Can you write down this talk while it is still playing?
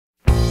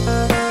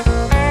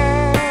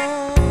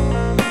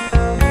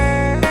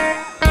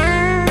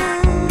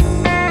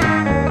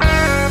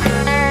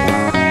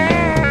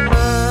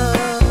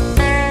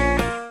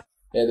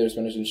there,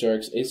 Spinners and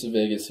Sharks. Ace of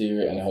Vegas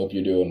here, and I hope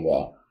you're doing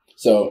well.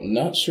 So,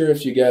 not sure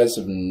if you guys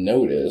have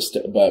noticed,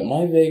 but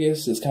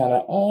MyVegas is kind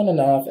of on and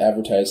off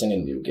advertising a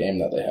new game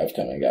that they have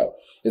coming out.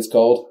 It's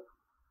called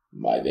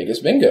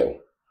MyVegas Bingo.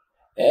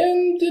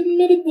 And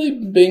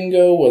admittedly,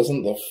 bingo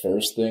wasn't the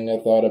first thing I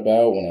thought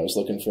about when I was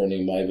looking for a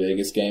new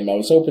MyVegas game. I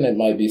was hoping it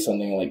might be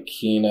something like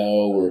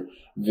Keno or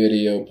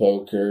Video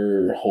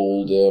Poker or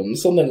Hold'em,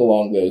 something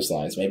along those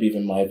lines. Maybe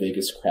even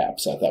MyVegas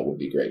Craps I thought would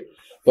be great.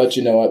 But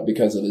you know what?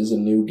 Because it is a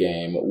new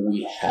game,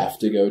 we have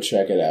to go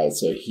check it out.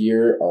 So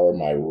here are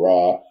my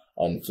raw,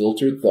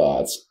 unfiltered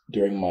thoughts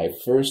during my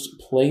first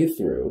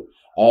playthrough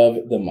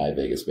of the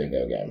MyVegas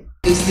Bingo game.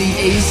 Is the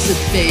Ace of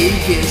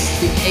Vegas,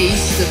 the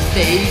Ace of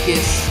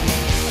Vegas.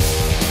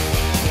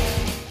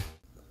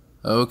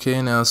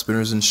 Okay, now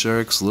Spinners and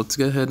Sharks, let's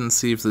go ahead and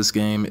see if this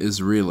game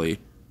is really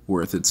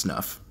worth its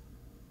snuff.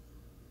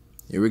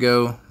 Here we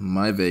go,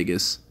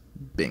 MyVegas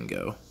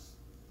Bingo.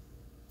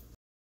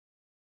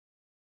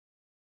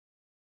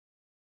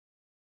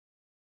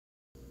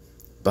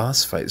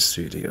 Boss Fight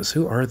Studios,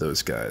 who are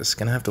those guys?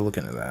 Gonna have to look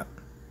into that.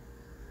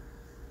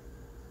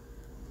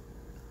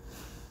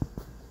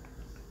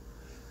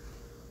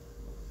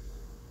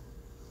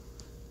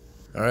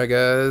 Alright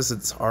guys,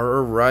 it's our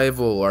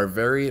arrival, our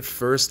very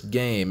first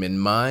game in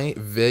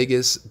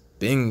MyVegas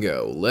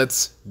Bingo.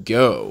 Let's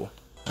go!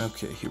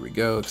 Okay, here we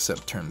go,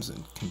 accept terms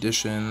and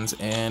conditions,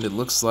 and it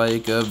looks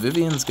like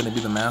Vivian's gonna be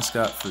the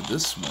mascot for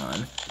this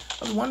one.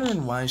 I was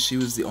wondering why she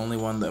was the only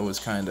one that was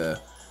kinda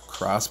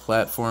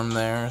cross-platform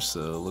there,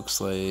 so it looks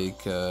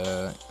like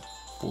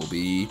we'll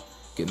be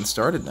getting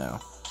started now.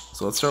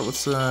 So let's start with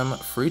some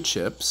free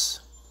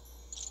chips.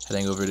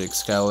 Heading over to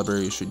Excalibur,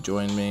 you should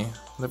join me.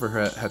 Never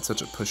had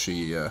such a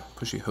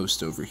pushy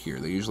host over here.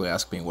 They usually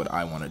ask me what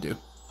I want to do.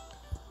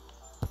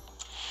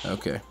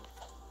 Okay.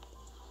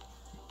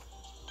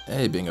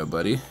 Hey, bingo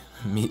buddy.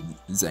 Meet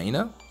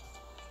Zaina?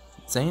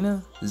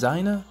 Zaina?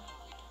 Zaina?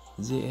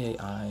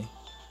 Z-A-I.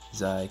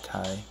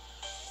 Zai-Kai.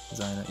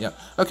 Zaina. Yeah.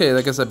 Okay,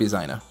 I guess that'd be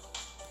Zaina.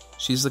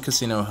 She's the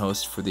casino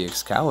host for the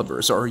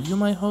Excalibur. So are you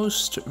my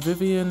host,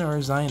 Vivian, or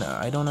Zaina?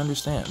 I don't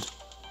understand.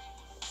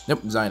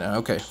 Nope, Zaina.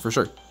 Okay, for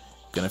sure.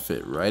 Gonna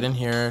fit right in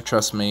here.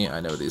 Trust me,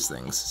 I know these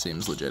things.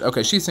 Seems legit.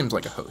 Okay, she seems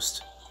like a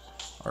host.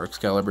 Our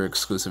Excalibur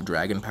exclusive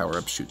dragon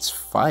power-up shoots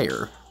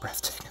fire.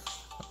 Breathtaking.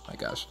 Oh my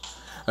gosh.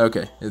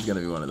 Okay, it's gonna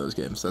be one of those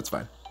games. That's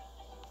fine.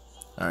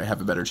 Alright,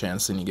 have a better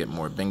chance and you get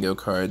more bingo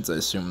cards. I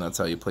assume that's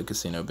how you play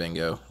casino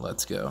bingo.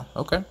 Let's go.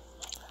 Okay.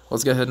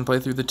 Let's go ahead and play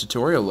through the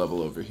tutorial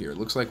level over here.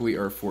 Looks like we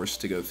are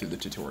forced to go through the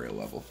tutorial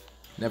level.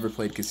 Never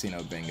played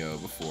casino bingo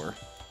before.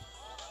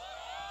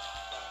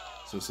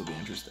 So this will be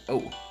interesting.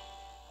 Oh,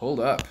 hold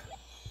up.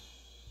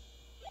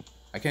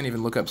 I can't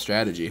even look up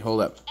strategy.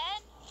 Hold up.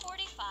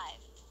 N45.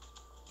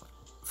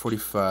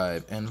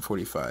 45,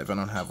 N45. I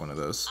don't have one of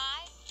those.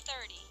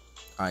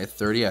 I30.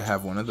 I30, I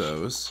have one of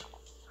those.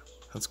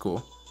 That's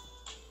cool.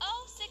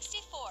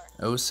 O64.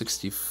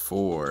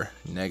 O64,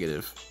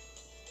 negative.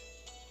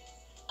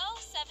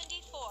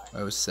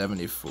 O74.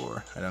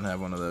 O74, I don't have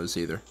one of those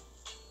either.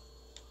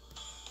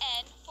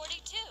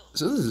 N42.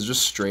 So this is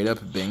just straight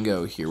up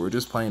bingo here. We're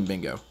just playing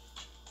bingo.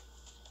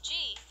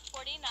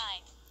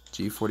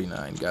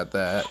 G49, got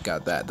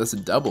that. That's a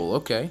double,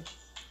 okay.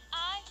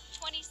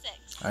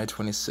 I26.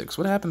 I26,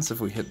 what happens if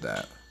we hit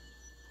that?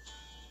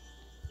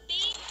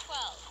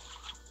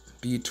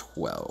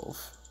 B12.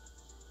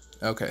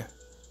 Okay.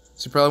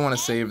 So you probably want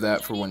to save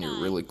that for when you're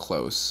really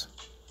close.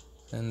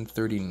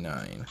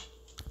 N39.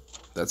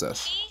 That's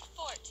us.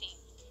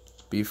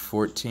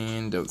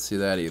 B14, don't see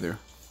that either.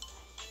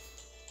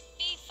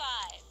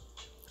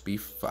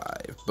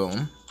 B5.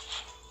 Boom.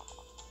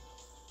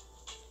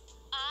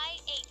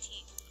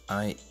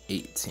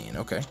 I18,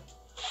 okay.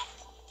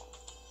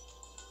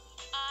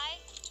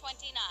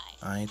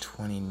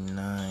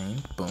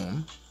 I29,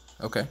 boom.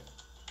 Okay.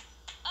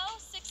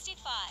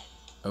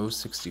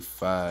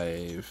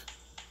 O65,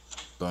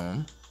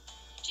 boom.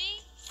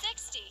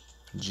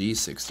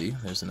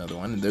 G60, there's another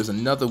one. And there's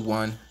another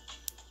one.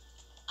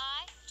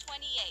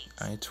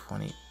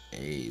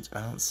 I28.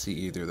 I don't see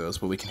either of those,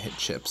 but we can hit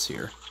chips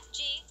here.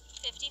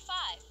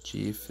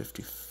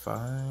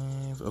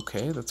 G55,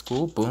 okay, that's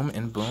cool. Boom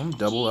and boom,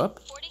 double up.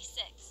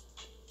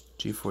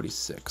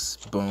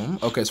 G46, boom.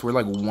 Okay, so we're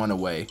like one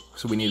away,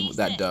 so we need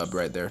that dub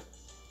right there.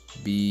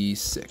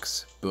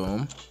 B6,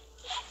 boom.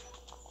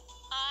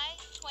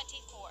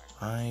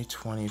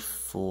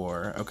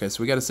 I24. Okay,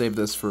 so we gotta save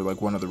this for like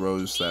one of the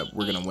rows that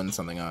we're gonna win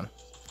something on.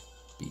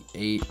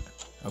 B8,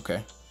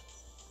 okay.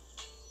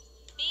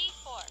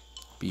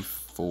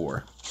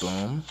 B4,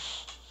 boom.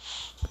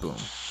 Boom.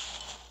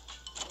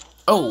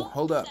 Oh,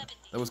 hold up.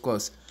 That was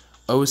close.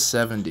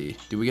 O70.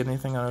 Did we get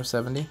anything on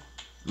O70?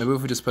 Maybe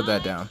if we just put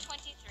that down.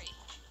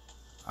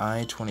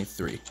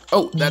 I23.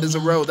 Oh, that is a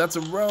row. That's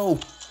a row.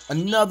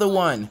 Another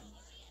one.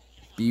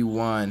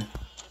 B1.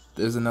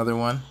 There's another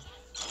one.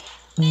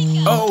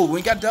 Oh,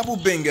 we got double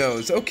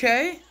bingos.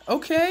 Okay.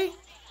 Okay.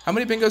 How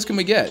many bingos can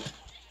we get?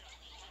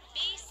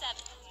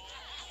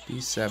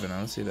 B7. I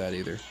don't see that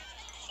either.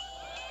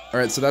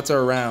 Alright, so that's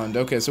our round.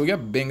 Okay, so we got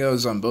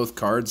bingos on both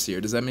cards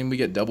here. Does that mean we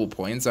get double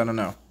points? I don't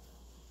know.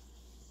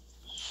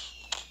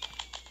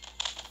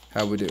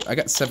 How we do? I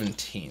got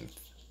 17th.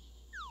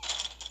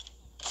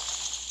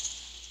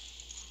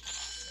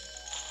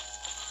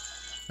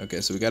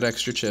 Okay, so we got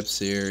extra chips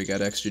here, we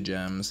got extra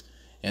gems,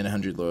 and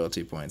 100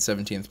 loyalty points.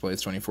 17th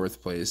place,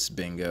 24th place,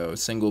 bingo,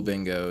 single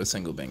bingo,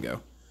 single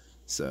bingo.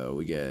 So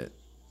we get,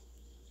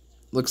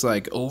 looks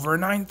like over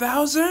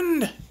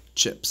 9,000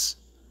 chips.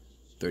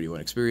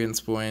 31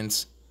 experience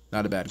points.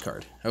 Not a bad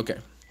card. Okay.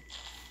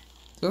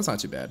 So that's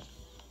not too bad.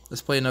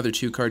 Let's play another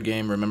 2-card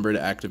game. Remember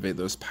to activate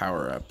those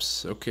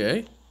power-ups.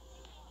 Okay.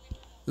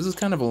 This is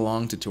kind of a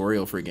long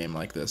tutorial for a game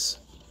like this.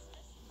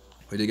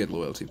 We did get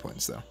loyalty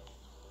points, though.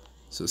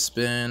 So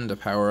spin to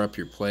power up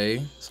your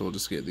play. So we'll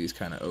just get these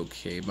kind of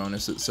okay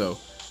bonuses. So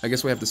I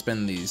guess we have to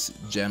spend these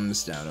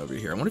gems down over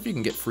here. I wonder if you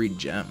can get free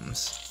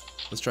gems.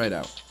 Let's try it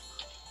out.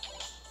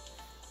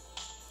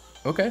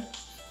 Okay.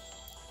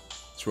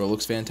 This roll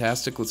looks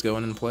fantastic. Let's go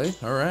in and play.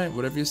 Alright,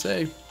 whatever you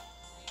say.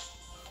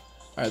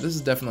 Alright, this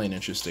is definitely an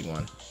interesting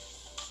one.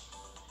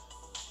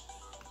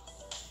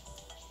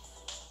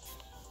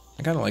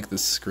 I kind of like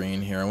this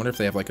screen here. I wonder if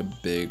they have like a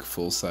big,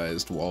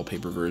 full-sized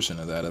wallpaper version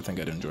of that. I think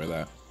I'd enjoy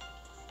that.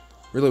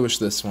 Really wish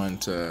this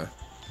went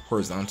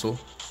horizontal.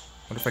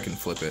 What if I can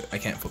flip it? I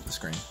can't flip the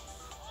screen.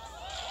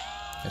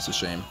 That's a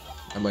shame.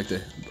 I'd like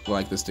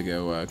this to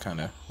go kind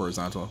of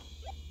horizontal,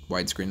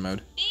 widescreen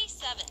mode.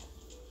 B7.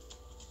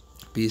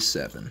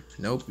 B7.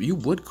 Nope. You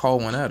would call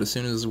one out as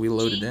soon as we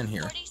loaded in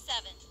here.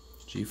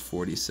 G47.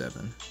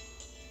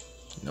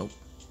 G47. Nope.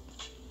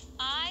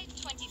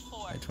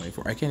 I24.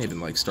 I24. I can't even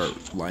like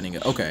start lining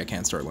it. Okay, I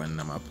can't start lining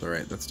them up. All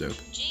right, that's dope.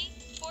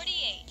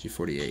 G48.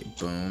 G48.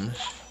 Boom.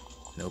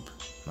 Nope.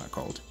 Not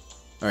called.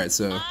 All right,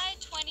 so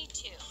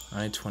I22.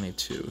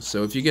 I22.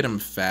 So if you get them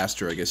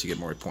faster, I guess you get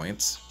more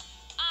points.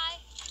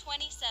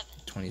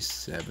 I27.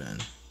 27.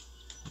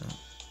 No.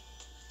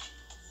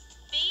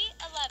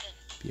 B11.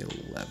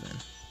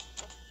 B11.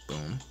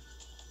 Boom.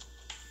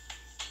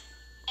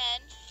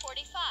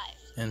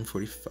 N45.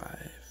 N45.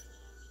 I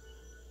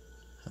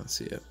don't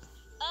see it.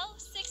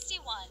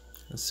 O61.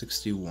 That's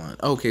 61.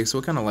 Okay, so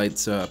it kind of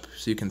lights up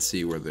so you can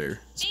see where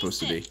they're supposed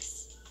to be.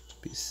 B6.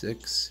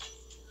 B6.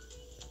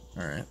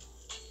 Alright.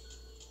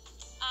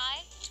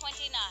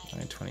 I29.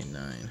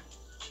 I29.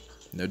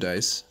 No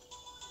dice.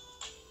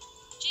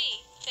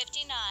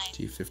 G59.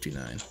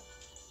 G59.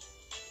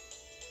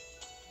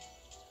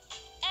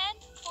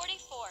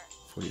 N44.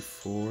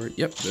 44.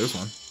 Yep, there's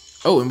one.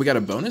 Oh, and we got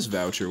a bonus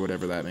voucher,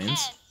 whatever that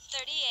means.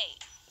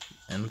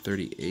 N38.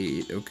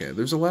 N38. Okay,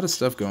 there's a lot of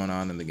stuff going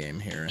on in the game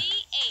here.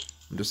 B8.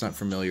 I'm just not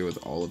familiar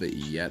with all of it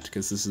yet,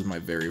 because this is my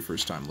very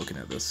first time looking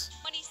at this.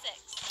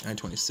 26.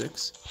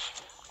 I26.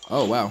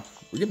 Oh, wow.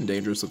 We're getting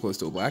dangerously close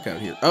to a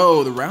blackout here.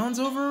 Oh, the round's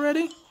over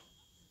already?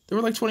 There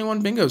were like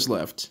 21 bingos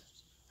left.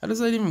 How does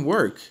that even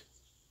work?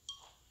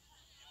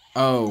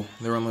 Oh,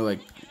 there were only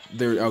like...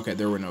 Okay,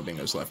 there were no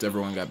bingos left.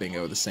 Everyone got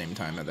bingo at the same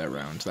time at that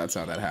round. That's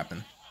how that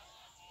happened.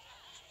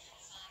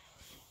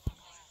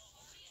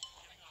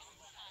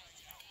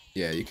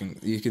 Yeah, you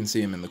can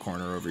see them in the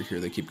corner over here.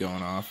 They keep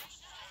going off.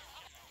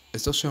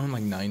 It's still showing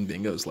like 9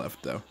 bingos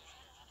left, though.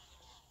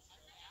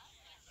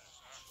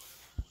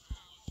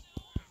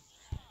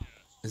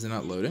 Is it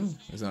not loading?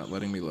 Is it not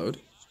letting me load?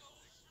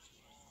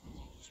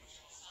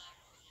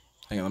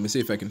 Hang on, let me see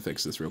if I can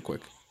fix this real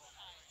quick.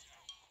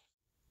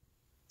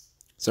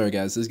 Sorry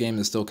guys, this game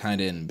is still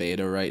kind of in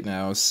beta right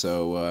now,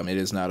 so it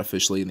is not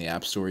officially in the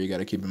App Store, you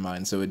gotta keep in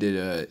mind. So it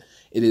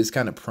is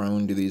kind of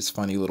prone to these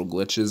funny little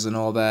glitches and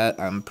all that.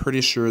 I'm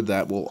pretty sure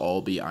that will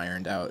all be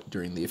ironed out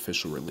during the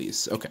official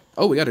release. Okay.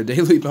 Oh, we got a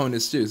daily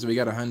bonus too, so we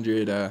got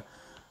 100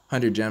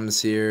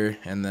 gems here,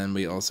 and then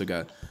we also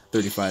got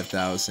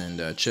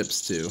 35,000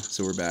 chips too.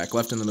 So we're back.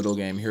 Left in the middle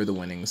game, here are the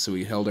winnings. So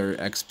we held our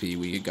XP,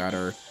 we got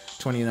our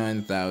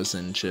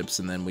 29,000 chips,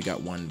 and then we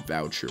got 1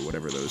 voucher,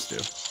 whatever those do.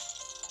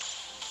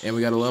 And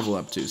we got a level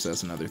up too, so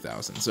that's another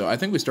 1,000. So I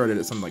think we started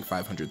at something like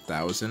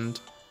 500,000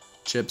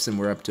 chips, and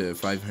we're up to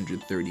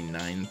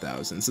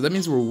 539,000. So that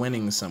means we're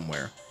winning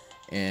somewhere.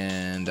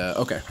 And,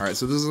 okay, alright,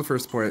 so this is the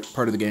first part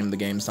of the game. The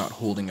game's not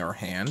holding our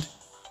hand.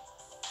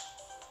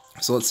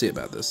 So let's see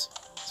about this.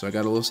 So I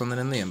got a little something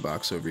in the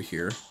inbox over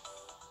here.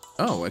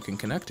 Oh, I can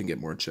connect and get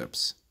more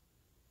chips.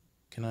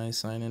 Can I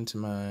sign into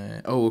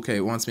my... Oh, okay,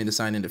 it wants me to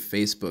sign into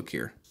Facebook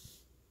here.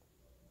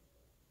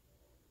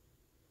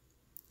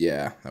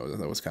 Yeah,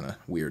 that was kind of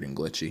weird and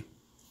glitchy.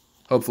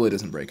 Hopefully it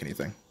doesn't break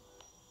anything.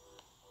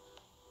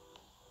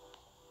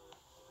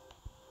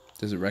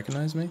 Does it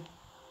recognize me?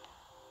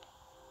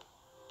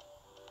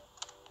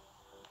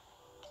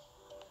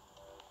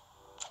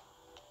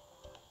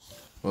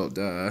 Well,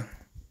 duh.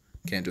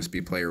 Can't just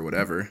be player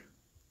whatever.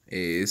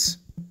 A's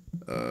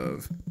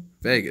of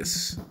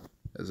Vegas.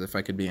 As if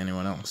I could be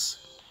anyone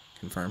else.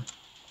 Confirm.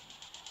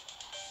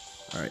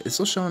 Alright, it's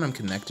still showing I'm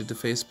connected to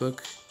Facebook.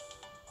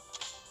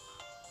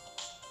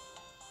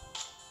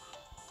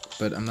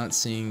 But I'm not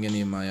seeing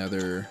any of my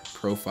other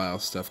profile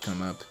stuff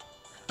come up.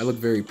 I look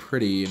very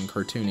pretty and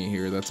cartoony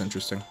here, that's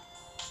interesting.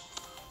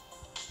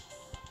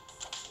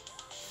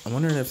 I'm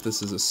wondering if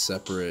this is a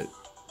separate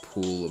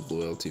pool of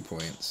loyalty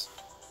points.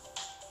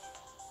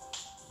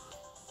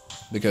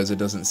 Because it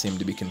doesn't seem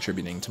to be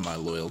contributing to my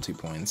loyalty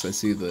points. I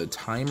see the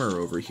timer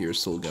over here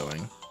still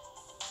going.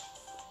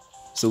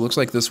 So it looks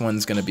like this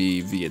one's going to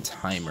be via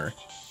timer.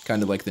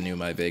 Kind of like the new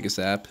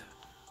MyVegas app.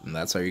 And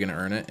that's how you're going to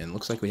earn it. And it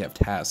looks like we have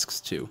tasks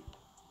too.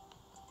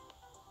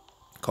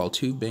 Call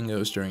 2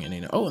 bingos during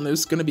any... Oh, and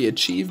there's going to be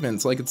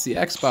achievements like it's the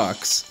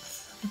Xbox.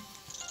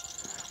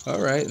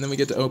 Alright, and then we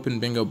get to open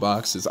bingo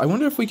boxes. I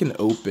wonder if we can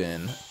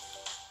open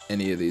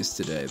any of these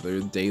today. They're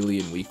daily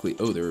and weekly.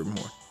 Oh, there are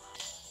more.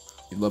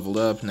 You leveled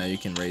up, now you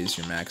can raise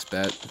your max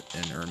bet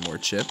and earn more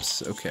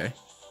chips. Okay,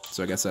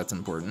 so I guess that's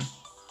important.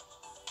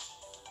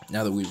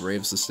 Now that we've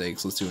raised the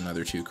stakes, let's do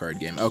another 2-card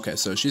game. Okay,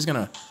 so she's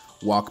gonna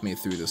walk me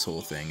through this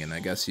whole thing, and I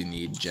guess you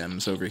need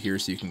gems over here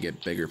so you can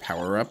get bigger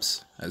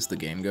power-ups as the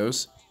game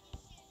goes.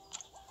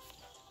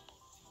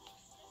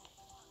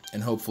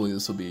 And hopefully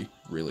this will be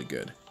really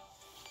good.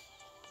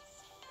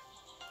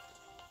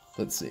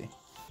 Let's see.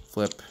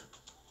 Flip.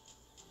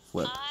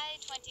 Flip.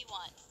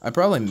 I-21. I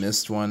probably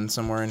missed one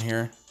somewhere in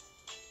here.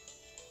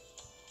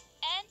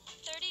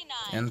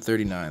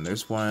 N39.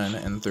 There's one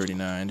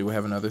N39. Do we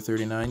have another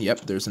 39?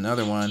 Yep, there's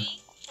another one.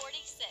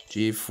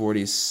 G46.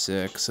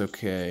 G46,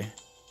 okay.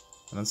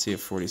 I don't see a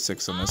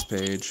 46 on this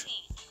page.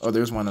 Oh,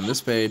 there's one on this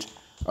page.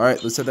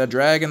 Alright, let's hit that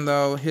dragon,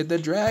 though. Hit the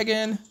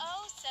dragon!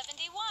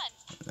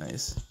 O71.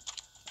 Nice.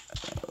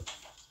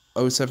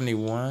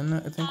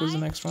 O71, I think, was the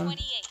next one.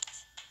 I-28.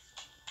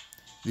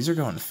 These are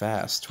going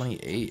fast.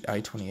 28,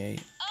 I-28.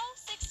 O64.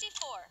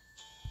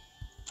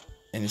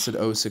 And you said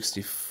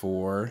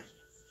O64.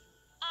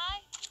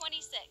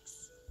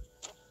 I-26.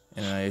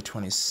 And an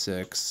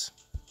I-26.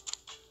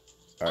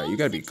 Alright, you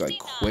gotta be, like,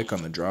 quick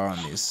on the draw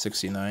on these.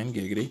 69,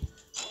 giggity.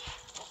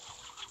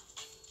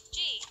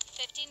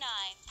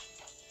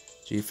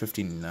 G59.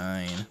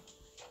 G59.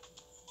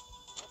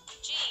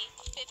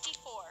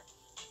 G54.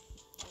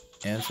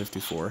 And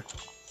 54.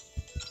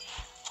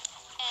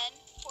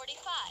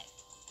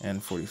 N45.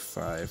 And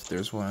 45.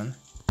 There's one.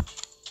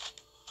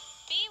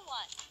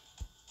 B1.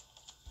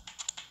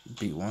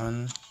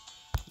 B1.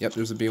 Yep,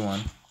 there's a B1.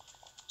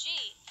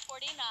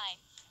 G49.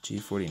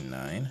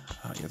 G49.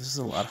 Oh, yeah, this is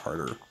a lot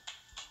harder.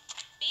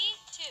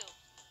 B2.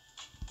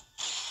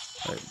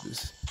 Alright,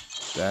 this,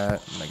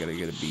 that, and I gotta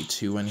get a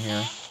B2 in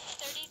here.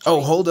 N33.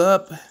 Oh, hold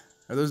up!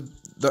 Are those...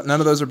 None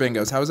of those are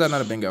bingos. How is that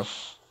not a bingo?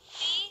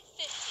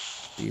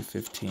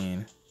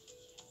 B15.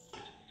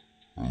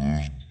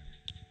 B15.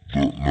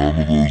 None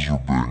of those are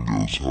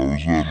bingos. How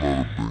is that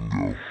not a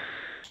bingo?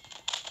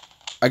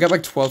 I got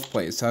like 12th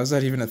place. How is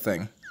that even a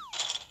thing?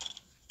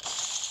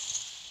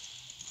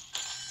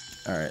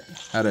 Alright,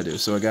 how'd I do?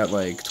 So I got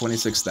like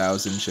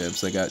 26,000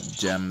 chips. I got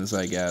gems,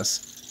 I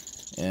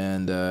guess.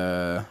 And,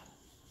 okay,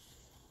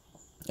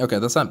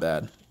 that's not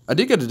bad. I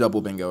did get a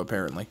double bingo,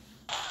 apparently.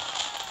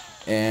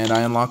 And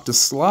I unlocked a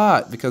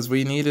slot, because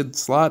we needed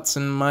slots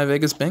in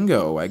MyVegas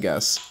Bingo, I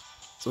guess.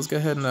 So let's go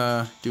ahead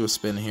and do a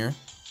spin here.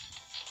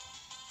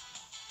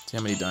 See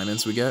how many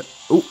diamonds we get.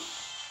 Ooh!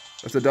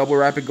 That's a double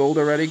rapid gold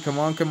already. Come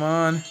on, come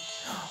on.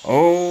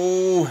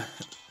 Oh!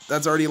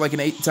 That's already like an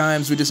 8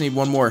 times. We just need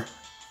one more.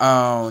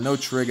 Oh, no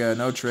trigger,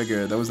 no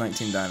trigger. That was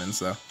 19 diamonds,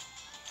 though.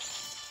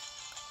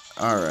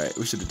 Alright,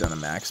 we should have done a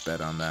max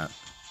bet on that.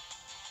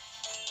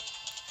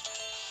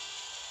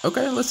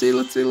 Okay, let's see,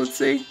 let's see, let's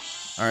see.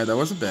 Alright, that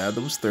wasn't bad.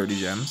 That was 30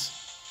 gems.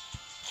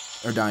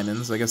 Or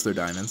diamonds. I guess they're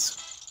diamonds.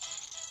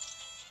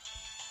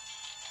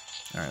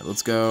 Alright,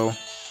 let's go.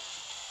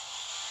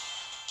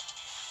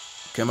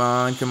 Come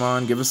on, come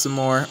on, give us some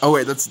more. Oh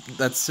wait,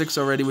 that's 6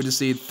 already. We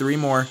just need 3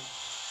 more.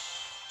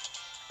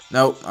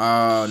 Nope.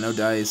 Oh, no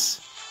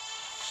dice.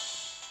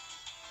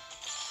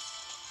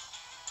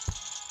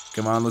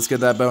 Come on, let's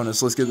get that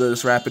bonus. Let's get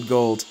this rapid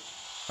gold.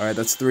 Alright,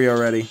 that's 3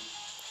 already.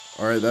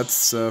 Alright,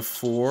 that's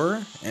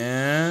 4.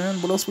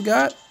 And what else we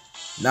got?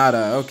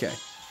 Nada, okay.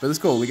 But it's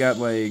cool. We got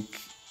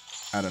like,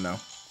 I don't know.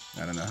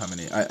 I don't know how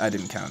many. I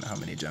didn't count how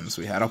many gems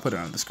we had. I'll put it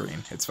on the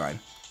screen. It's fine.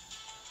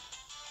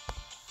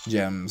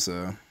 Gems,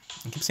 I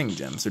keep saying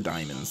gems. They're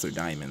diamonds. They're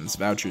diamonds.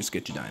 Vouchers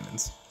get you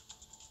diamonds.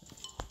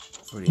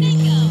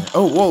 48.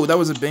 Oh, whoa, that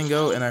was a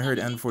bingo, and I heard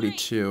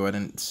N42. I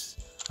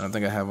don't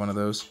think I have one of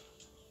those.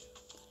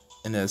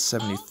 And a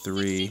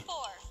 73.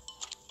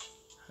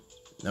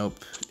 Nope.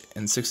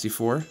 And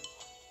 64?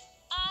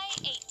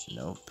 I-18.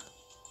 Nope.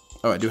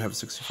 Oh, I do have a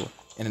 64.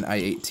 And an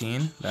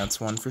I-18. That's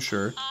one for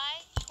sure.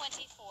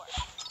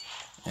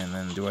 I-24. And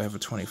then do I have a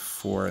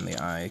 24 in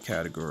the I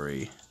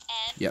category?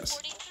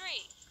 Yes. N43.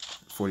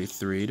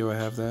 43, do I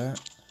have that?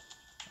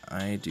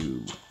 I do.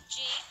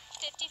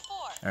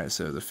 G54. Alright,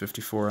 so the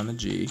 54 on the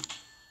G.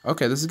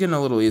 Okay, this is getting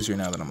a little easier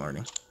now that I'm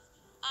learning.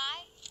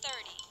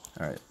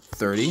 I-30. Alright,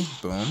 30,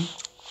 boom.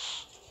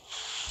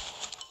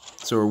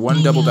 So we're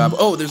one double dab.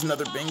 Oh, there's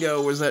another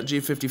bingo. Where's that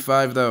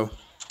G55 though?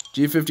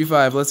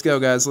 G55, let's go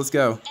guys, let's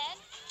go.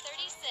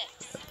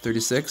 N36.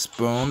 36,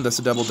 boom, that's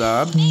a double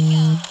dab.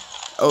 Bingo.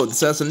 Oh,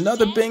 that's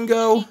another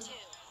bingo.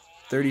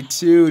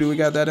 32. Do we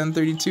got that on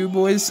 32,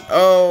 boys?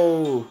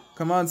 Oh,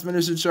 come on,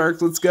 Spinners and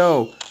Sharks. Let's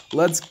go.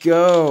 Let's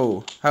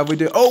go. How'd we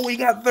do? Oh, we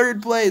got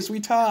third place. We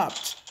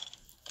topped.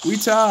 We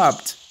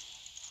topped.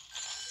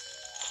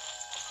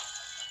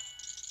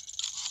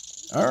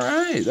 All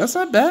right. That's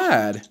not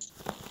bad.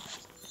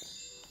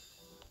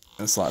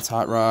 And slots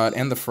Hot Rod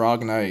and the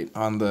Frog Knight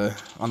on the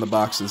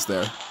boxes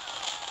there.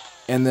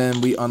 And then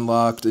we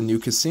unlocked a new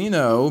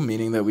casino,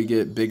 meaning that we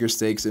get bigger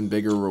stakes and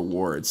bigger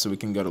rewards, so we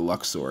can go to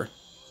Luxor.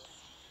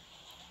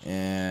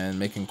 And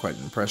making quite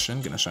an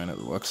impression. Gonna shine at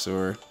the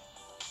Luxor.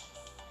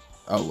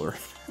 Oh, Lord.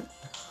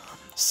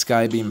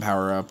 Skybeam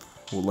power-up.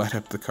 We'll light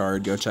up the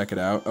card. Go check it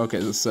out.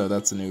 Okay, so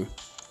that's a new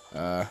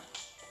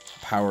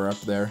power-up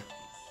there.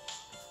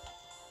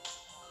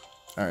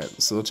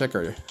 Alright, so we'll check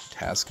our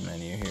task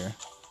menu here.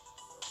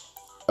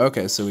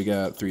 Okay, so we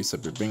got 3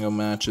 separate bingo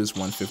matches,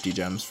 150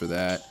 gems for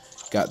that.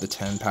 Got the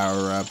 10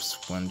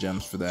 power-ups, 1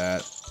 gems for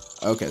that.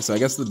 Okay, so I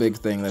guess the big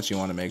thing that you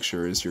want to make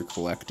sure is you're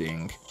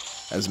collecting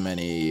as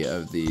many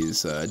of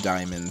these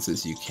diamonds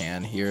as you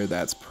can here.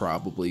 That's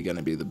probably going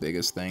to be the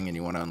biggest thing, and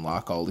you want to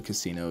unlock all the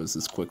casinos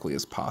as quickly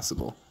as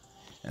possible.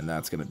 And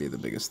that's going to be the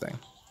biggest thing.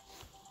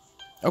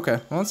 Okay,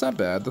 well, that's not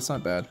bad. That's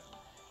not bad.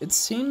 It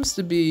seems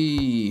to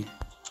be...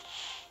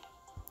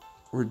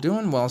 We're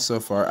doing well so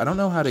far. I don't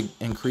know how to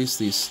increase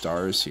these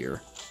stars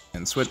here.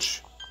 And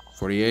switch.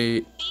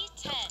 48.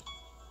 B10. Yep.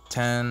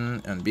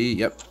 10 and B.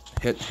 Yep.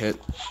 Hit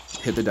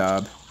the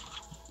dob.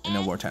 And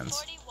no more 10s.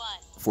 41.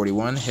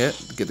 41.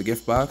 Hit. Get the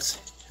gift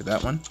box. Hit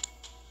that one.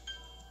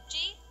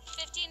 G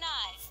 59.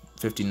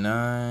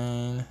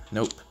 59.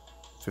 Nope.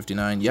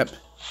 59. Yep.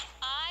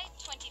 I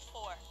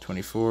 24.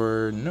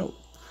 24. Nope.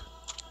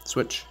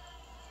 Switch.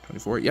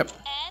 24. Yep.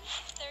 N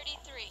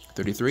 33.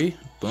 33.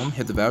 Boom.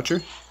 Hit the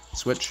voucher.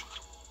 Switch.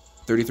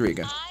 33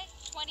 again. I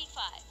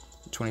 25.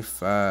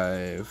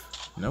 25.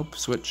 Nope.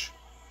 Switch.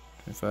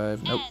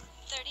 25. Nope. N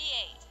 38.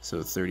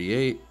 So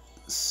 38.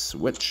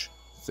 Switch.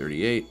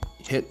 38.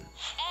 Hit. N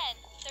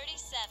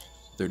 37.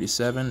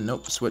 37.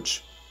 Nope.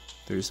 Switch.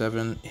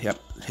 37. Yep.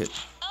 Hit.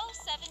 O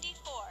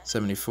 74.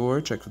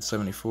 74. Check with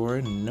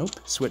 74. Nope.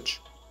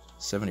 Switch.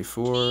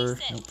 74.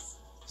 B6. Nope.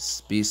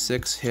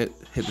 B6. Hit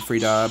the free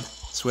dob.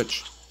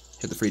 Switch.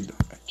 Hit the free.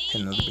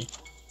 Hit another B.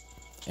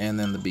 And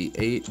then the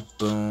B8.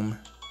 Boom.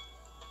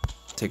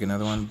 Take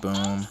another one.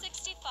 Boom.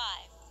 65.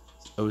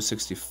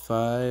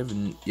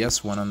 O65.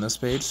 Yes, one on this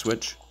page.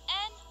 Switch.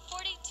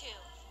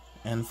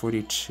 N 42.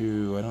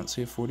 N42. I don't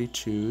see a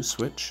 42.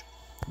 Switch.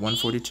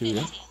 142.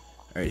 Yeah. B15.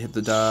 Alright, hit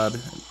the dob.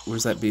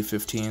 Where's that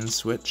B15?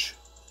 Switch.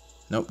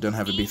 Nope, don't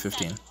have a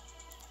B15.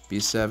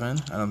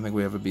 B7. I don't think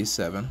we have a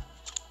B7.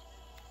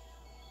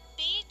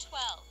 B12.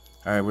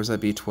 Alright, where's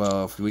that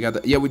B12? We got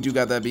that. Yeah, we do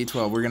got that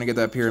B12. We're gonna get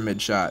that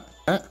pyramid shot.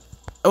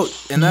 Oh,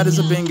 and that is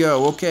a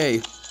bingo.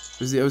 Okay.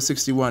 Where's the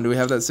O61? Do we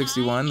have that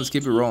 61? Let's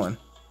keep it rolling.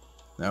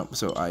 Nope,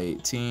 so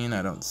I18.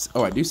 I don't.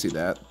 Oh, I do see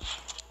that. N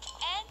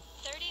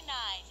 39.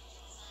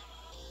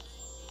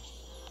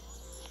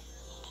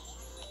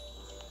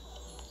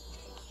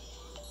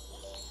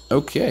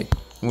 Okay,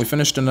 and we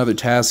finished another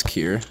task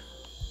here.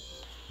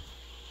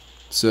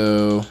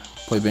 So,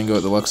 play bingo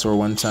at the Luxor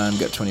one time,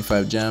 got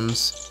 25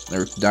 gems,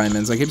 or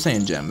diamonds. I keep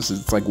saying gems,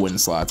 it's like win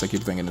slots. I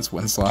keep thinking it's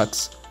win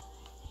slots.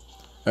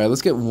 Alright,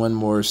 let's get one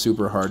more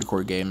super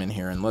hardcore game in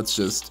here, and let's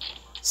just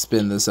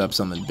spin this up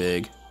something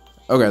big.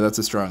 Okay, that's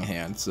a strong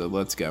hand, so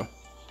let's go.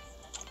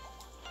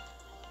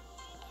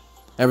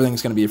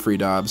 Everything's going to be a free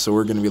dob, so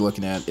we're going to be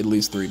looking at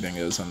least 3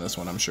 bingos on this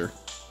one, I'm sure.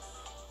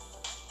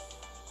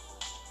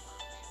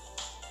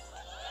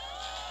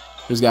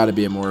 There's got to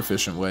be a more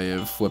efficient way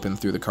of flipping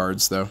through the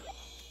cards, though.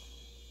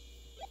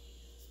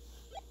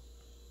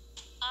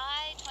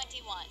 I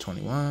 21.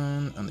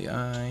 21 on the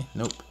I.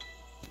 Nope.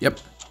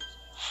 Yep.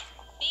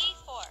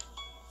 B4.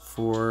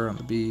 4 on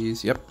the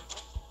B's. Yep.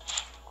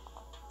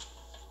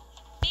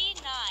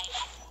 B9.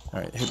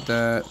 Alright, hit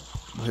that.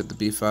 We'll hit the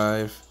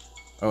B5.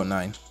 Oh,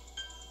 9. N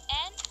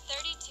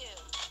 32.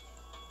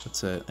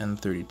 What's that?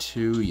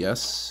 N32.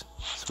 Yes.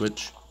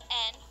 Switch.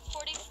 N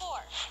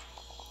 44.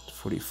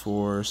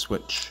 44.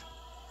 Switch.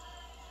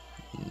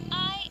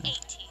 I 18.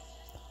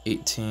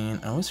 18.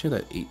 I always hear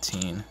that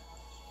 18.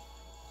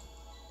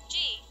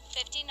 G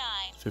 59.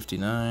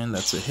 59.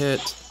 That's a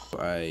hit.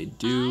 I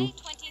do. I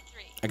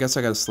 23. I guess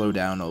I gotta slow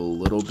down a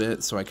little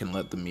bit so I can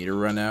let the meter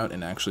run out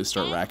and actually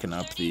start racking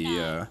up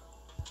the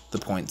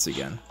points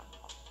again.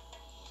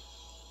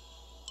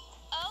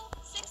 O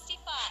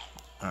 65.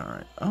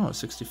 Alright. Oh,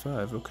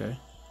 65. Okay.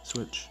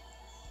 Switch.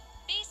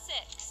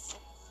 B6.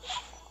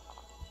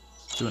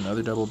 Do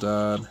another double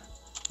dob.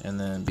 And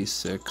then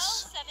B6. O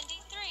 73.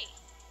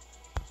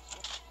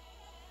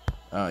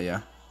 Oh,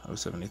 yeah. Oh,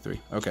 73.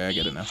 Okay, I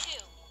get it now.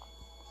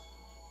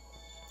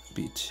 B2.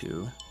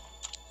 B2.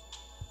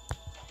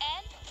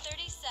 N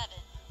 37.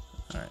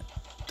 Alright.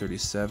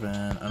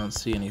 37. I don't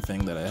see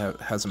anything that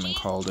hasn't been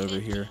called over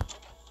here.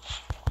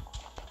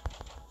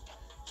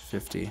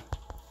 50.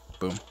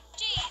 Boom.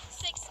 G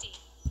 60.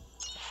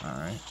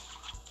 Alright.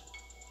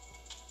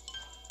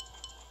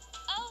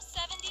 O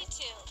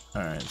 72.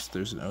 Alright, so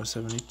there's an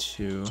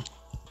O72.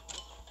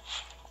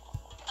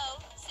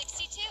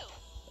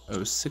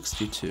 Oh,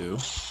 62.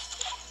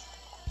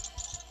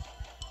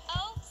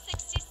 Oh,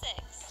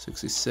 66.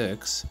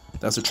 66.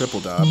 That's a triple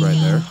dob right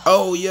there.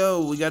 Oh,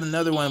 yo, we got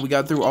another one. We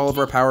got through all of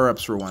our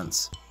power-ups for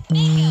once.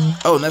 Bingo.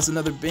 Oh, and that's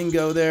another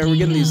bingo there. We're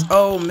getting these.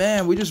 Oh,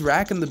 man, we just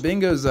racking the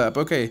bingos up.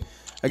 Okay,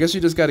 I guess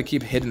you just got to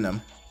keep hitting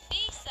them.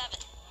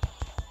 B7.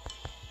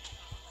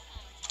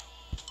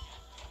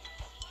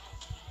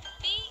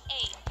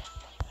 B8.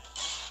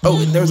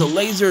 Oh, and there's a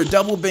laser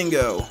double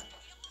bingo.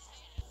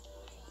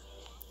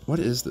 What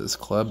is this?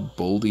 Club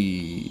bold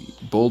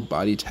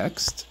body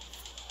text?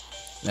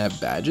 And I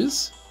have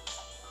badges?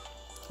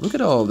 Look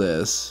at all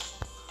this.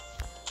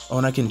 Oh,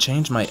 and I can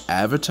change my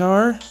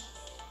avatar?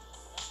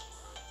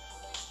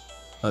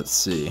 Let's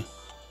see.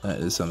 That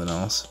is something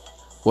else.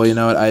 Well, you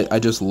know what? I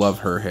just love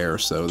her hair,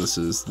 so this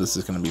is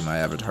gonna be my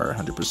avatar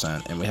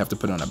 100%. And we have to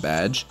put on a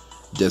badge.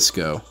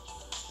 Disco.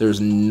 There's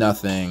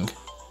nothing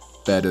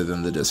better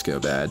than the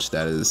disco badge.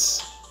 That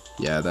is,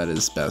 yeah, that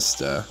is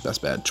best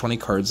badge. 20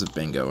 cards of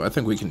bingo. I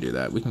think we can do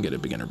that. We can get a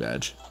beginner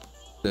badge.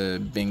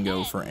 The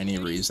bingo for any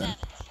reason.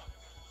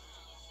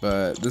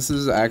 But this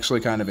is actually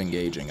kind of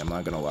engaging, I'm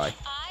not gonna lie.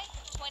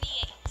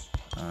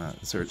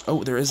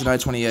 I-28. There is an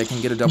I-28. I can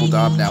get a double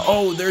dob now.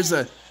 Oh, there's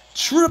a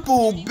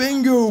triple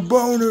bingo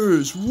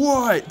bonus.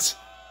 What?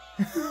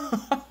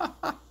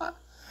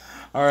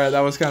 All right,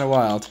 that was kind of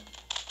wild.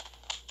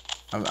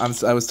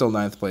 I was still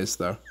 9th place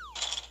though.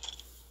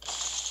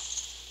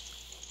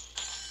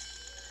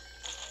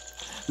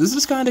 This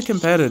is kind of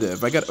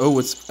competitive.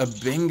 It's a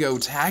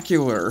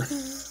bingo-tacular.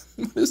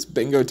 What is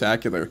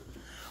bingo-tacular?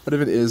 What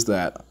if it is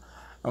that?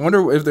 I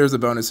wonder if there's a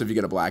bonus if you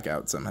get a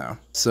blackout somehow.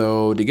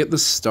 So to get the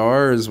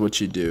stars,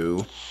 what you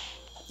do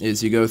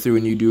is you go through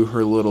and you do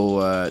her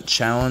little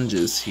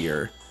challenges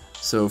here.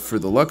 So for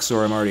the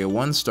Luxor, I'm already a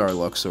 1-star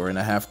Luxor, and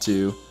I have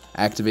to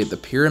activate the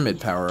pyramid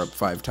power-up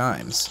 5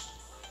 times.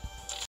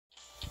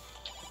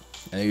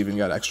 And I even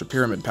got extra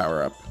pyramid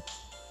power-up.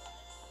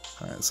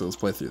 Alright, so let's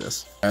play through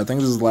this. I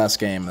think this is the last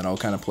game, then I'll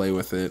kind of play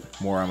with it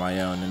more on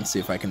my own and see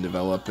if I can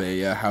develop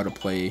a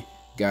how-to-play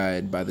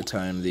guide by the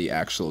time the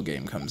actual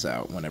game comes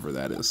out, whenever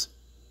that is.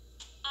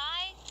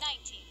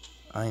 I-19.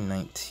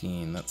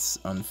 I-19, that's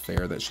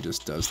unfair that she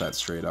just does that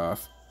straight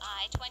off.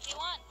 I-21.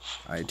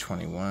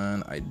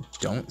 I-21, I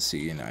don't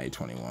see an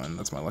I-21.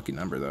 That's my lucky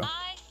number, though.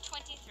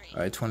 I-23.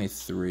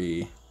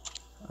 I-23,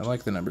 I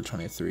like the number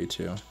 23,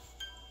 too.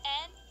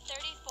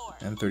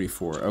 N-34.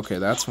 N-34, okay,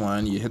 that's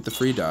one. You hit the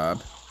free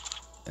dob,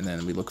 and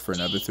then we look for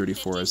another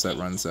 34 as that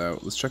runs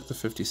out. Let's check the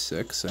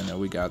 56. I know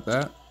we got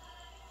that.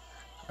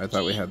 I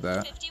thought we had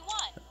that.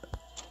 G51.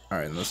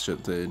 Alright, let's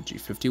check the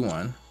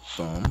G51.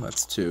 Boom,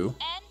 that's 2.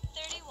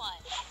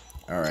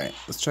 N-31. Alright,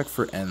 let's check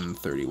for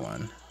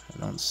N31. I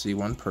don't see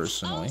one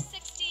personally.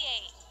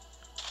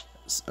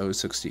 O-68.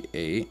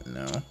 O68,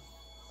 no.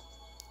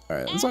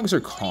 Alright, as long as they're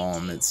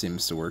calm, it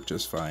seems to work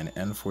just fine.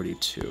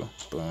 N42,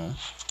 boom.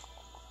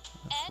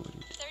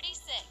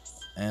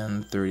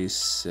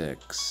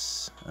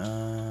 N-36.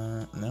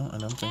 N36. No, I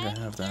don't think I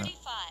have that.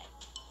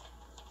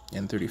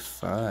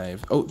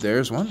 N35. Oh,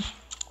 there's one.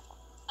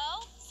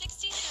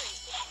 O-63.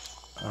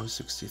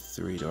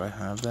 O63, do I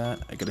have that?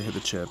 I gotta hit the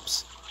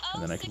chips,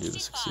 and then I can do the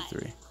 65.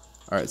 63.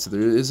 Alright, so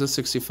there is a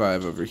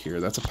 65 over here.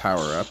 That's a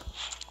power-up.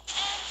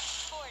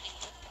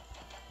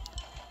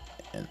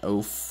 N-40. And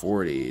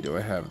O40, do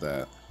I have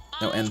that?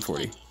 No,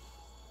 N40.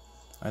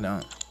 I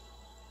don't.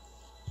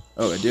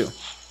 Oh, I do.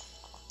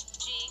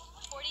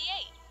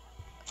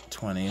 G-48.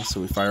 20,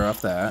 so we fire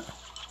off that.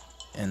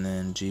 And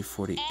then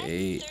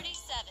G48. N-37.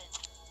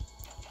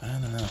 I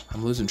don't know.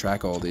 I'm losing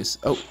track of all these.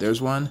 Oh,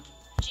 there's one.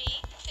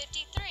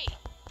 G-53.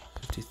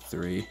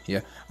 53. Yeah,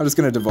 I'm just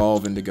going to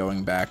devolve into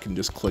going back and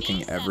just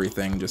clicking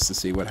everything just to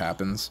see what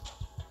happens.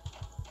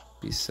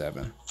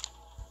 B7.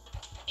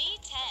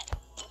 B-10.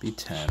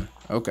 B10.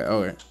 Okay,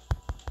 alright.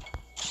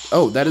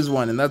 Oh, that is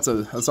one, and that's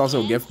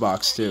also a gift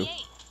box too.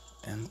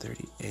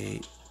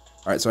 N38.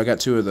 Alright, so I got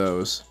 2 of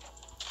those.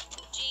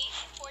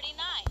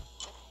 G-49.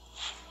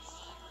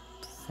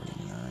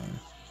 49.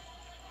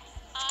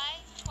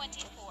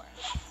 I-24.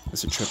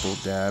 That's a triple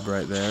dab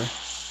right there.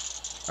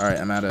 Alright,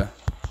 I'm out of...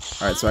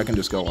 Alright, so I can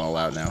just go all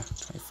out now.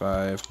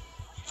 25.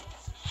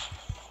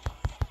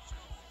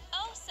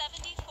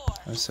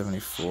 O-74.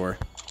 O74.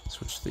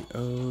 Switch the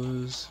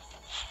O's.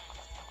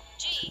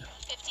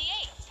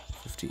 G-58.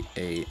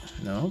 58.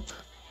 Nope.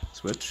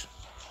 Switch.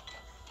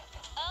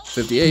 O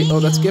 58. Oh,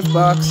 that's gift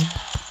box.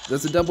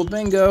 That's a double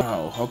bingo.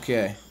 Oh,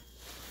 okay.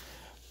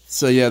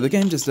 So yeah, the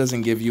game just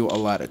doesn't give you a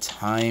lot of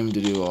time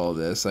to do all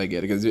this. I get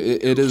it, because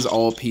it is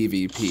all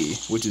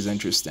PvP, which is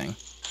interesting.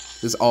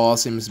 This all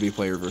seems to be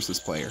player versus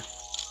player.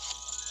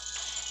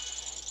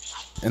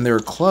 And there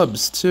are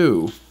clubs,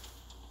 too.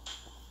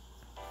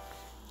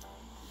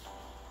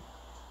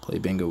 Play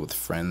bingo with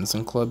friends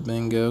in club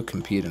bingo,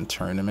 compete in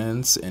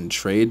tournaments, and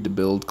trade to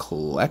build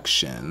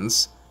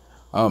collections.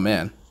 Oh,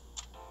 man.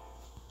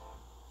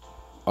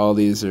 All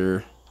these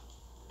are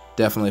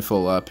definitely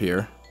full up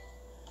here.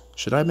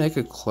 Should I make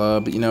a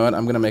club? You know what?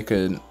 I'm gonna make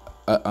a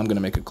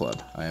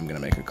club. I am gonna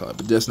make a club,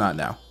 but just not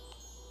now.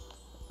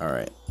 All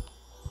right.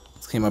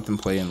 came up and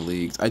play in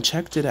leagues. I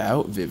checked it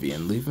out,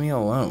 Vivian. Leave me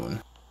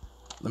alone.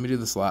 Let me do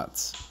the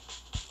slots.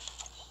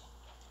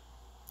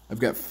 I've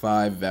got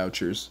 5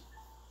 vouchers.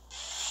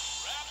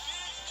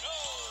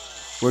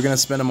 We're going to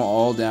spend them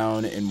all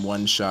down in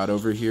one shot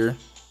over here.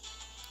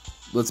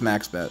 Let's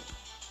max bet.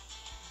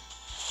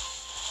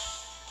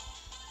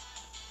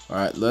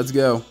 Alright, let's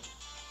go.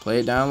 Play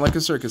it down like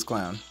a circus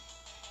clown.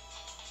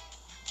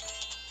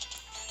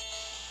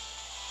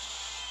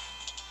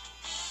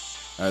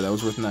 Alright, that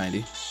was worth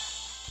 90.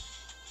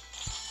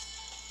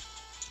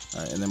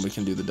 Alright, and then we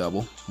can do the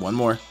double. One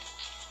more.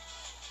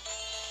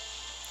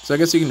 So I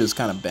guess you can just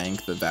kind of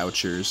bank the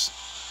vouchers.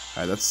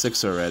 Alright, that's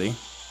 6 already.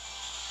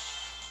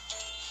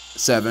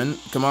 7.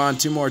 Come on,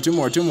 2 more, 2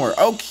 more, 2 more.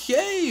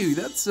 Okay,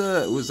 that's,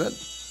 was that?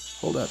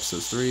 Hold up, so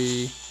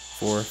 3,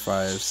 4,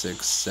 5,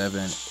 6,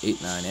 7,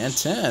 8, 9, and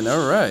 10.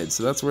 Alright,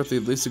 so that's worth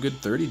at least a good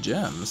 30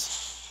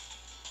 gems.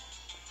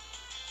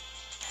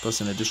 Plus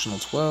an additional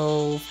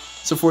 12.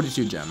 So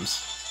 42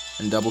 gems.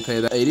 And double pay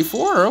that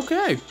 84.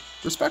 Okay.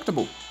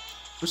 Respectable.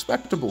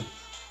 Respectable.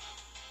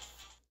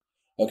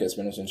 Okay,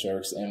 Spinners and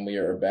Sharks, and we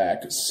are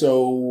back.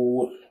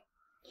 So,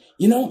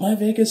 you know,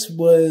 MyVegas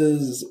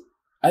was...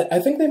 I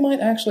think they might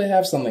actually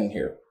have something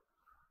here.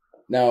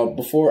 Now,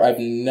 before, I've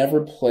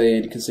never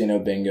played Casino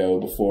Bingo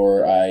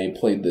before I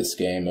played this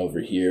game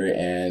over here,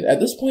 and at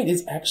this point,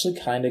 it's actually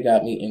kind of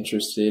got me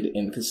interested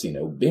in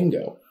Casino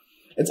Bingo.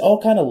 It's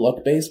all kind of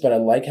luck-based, but I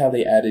like how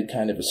they added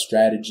kind of a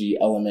strategy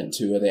element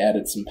to it. They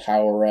added some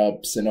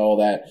power-ups and all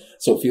that,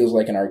 so it feels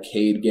like an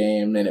arcade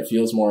game, and it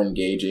feels more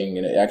engaging,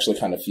 and it actually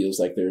kind of feels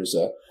like there's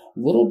a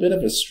little bit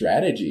of a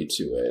strategy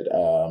to it.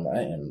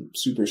 I am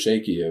super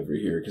shaky over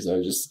here, because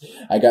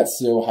I got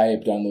so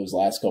hyped on those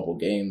last couple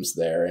games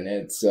there, and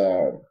it's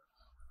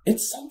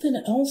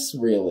something else,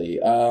 really.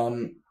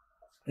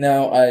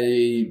 Now,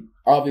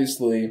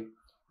 obviously...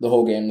 The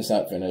whole game is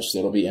not finished, so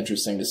it'll be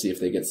interesting to see if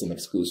they get some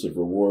exclusive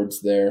rewards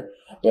there.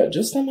 But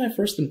just on my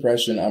first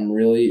impression, I'm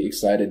really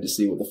excited to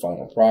see what the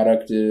final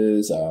product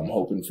is. I'm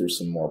hoping for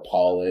some more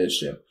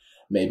polish, and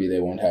maybe they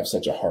won't have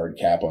such a hard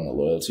cap on the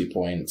loyalty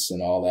points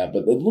and all that. But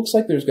it looks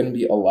like there's going to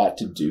be a lot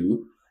to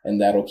do,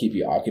 and that'll keep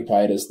you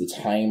occupied as the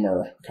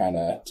timer kind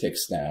of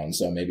ticks down.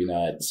 So maybe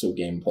not so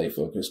gameplay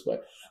focused,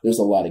 but there's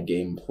a lot of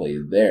gameplay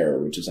there,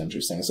 which is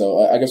interesting.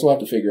 So I guess we'll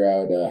have to figure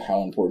out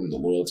how important the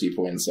loyalty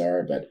points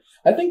are, but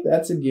I think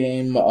that's a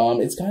game.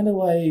 It's kind of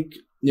like,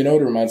 you know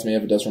what it reminds me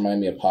of? It does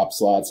remind me of Pop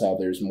Slots, how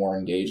there's more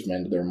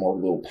engagement. There are more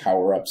little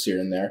power-ups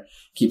here and there.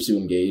 Keeps you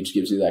engaged,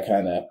 gives you that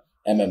kind of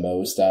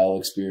MMO-style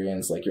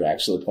experience, like you're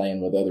actually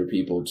playing with other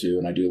people, too.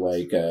 And I do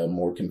like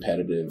more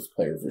competitive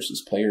player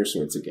versus player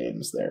sorts of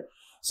games there.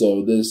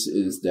 So this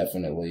is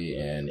definitely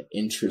an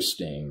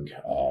interesting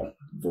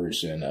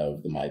version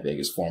of the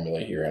MyVegas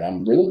formula here. And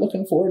I'm really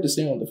looking forward to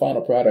seeing what the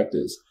final product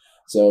is.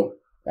 So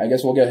I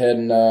guess we'll go ahead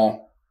and...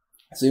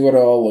 see what it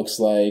all looks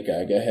like.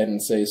 Go ahead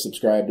and say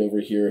subscribed over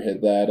here.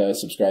 Hit that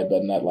subscribe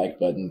button, that like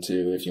button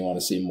too, if you want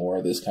to see more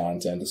of this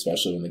content,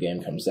 especially when the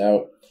game comes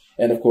out.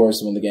 And of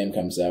course, when the game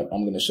comes out,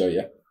 I'm going to show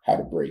you how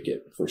to break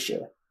it for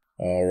sure.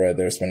 Alright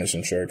there, Spinners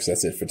and Sharks,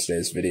 that's it for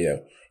today's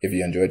video. If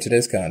you enjoyed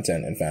today's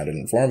content and found it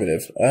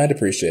informative, I'd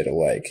appreciate a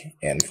like,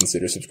 and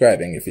consider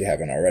subscribing if you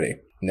haven't already.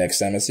 Next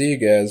time I see you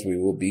guys, we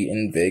will be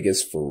in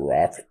Vegas for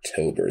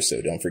Rocktober,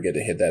 so don't forget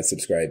to hit that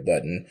subscribe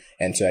button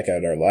and check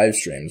out our live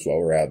streams while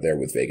we're out there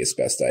with Vegas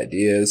Best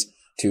Ideas,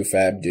 2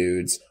 Fab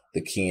Dudes,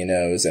 the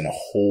Kinos, and a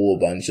whole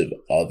bunch of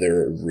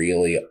other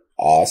really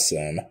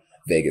awesome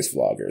Vegas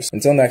vloggers.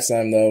 Until next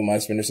time, though, my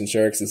Spinners and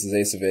Sharks, this is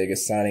Ace of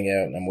Vegas signing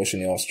out, and I'm wishing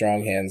you all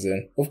strong hands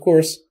and, of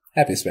course,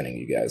 happy spinning,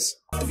 you guys.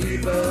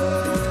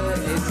 Viva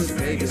Ace of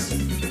Vegas.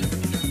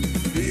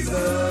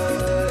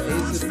 Viva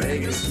Ace of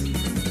Vegas.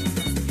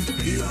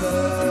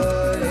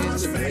 Viva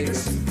Ace of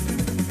Vegas.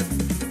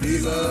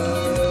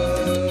 Viva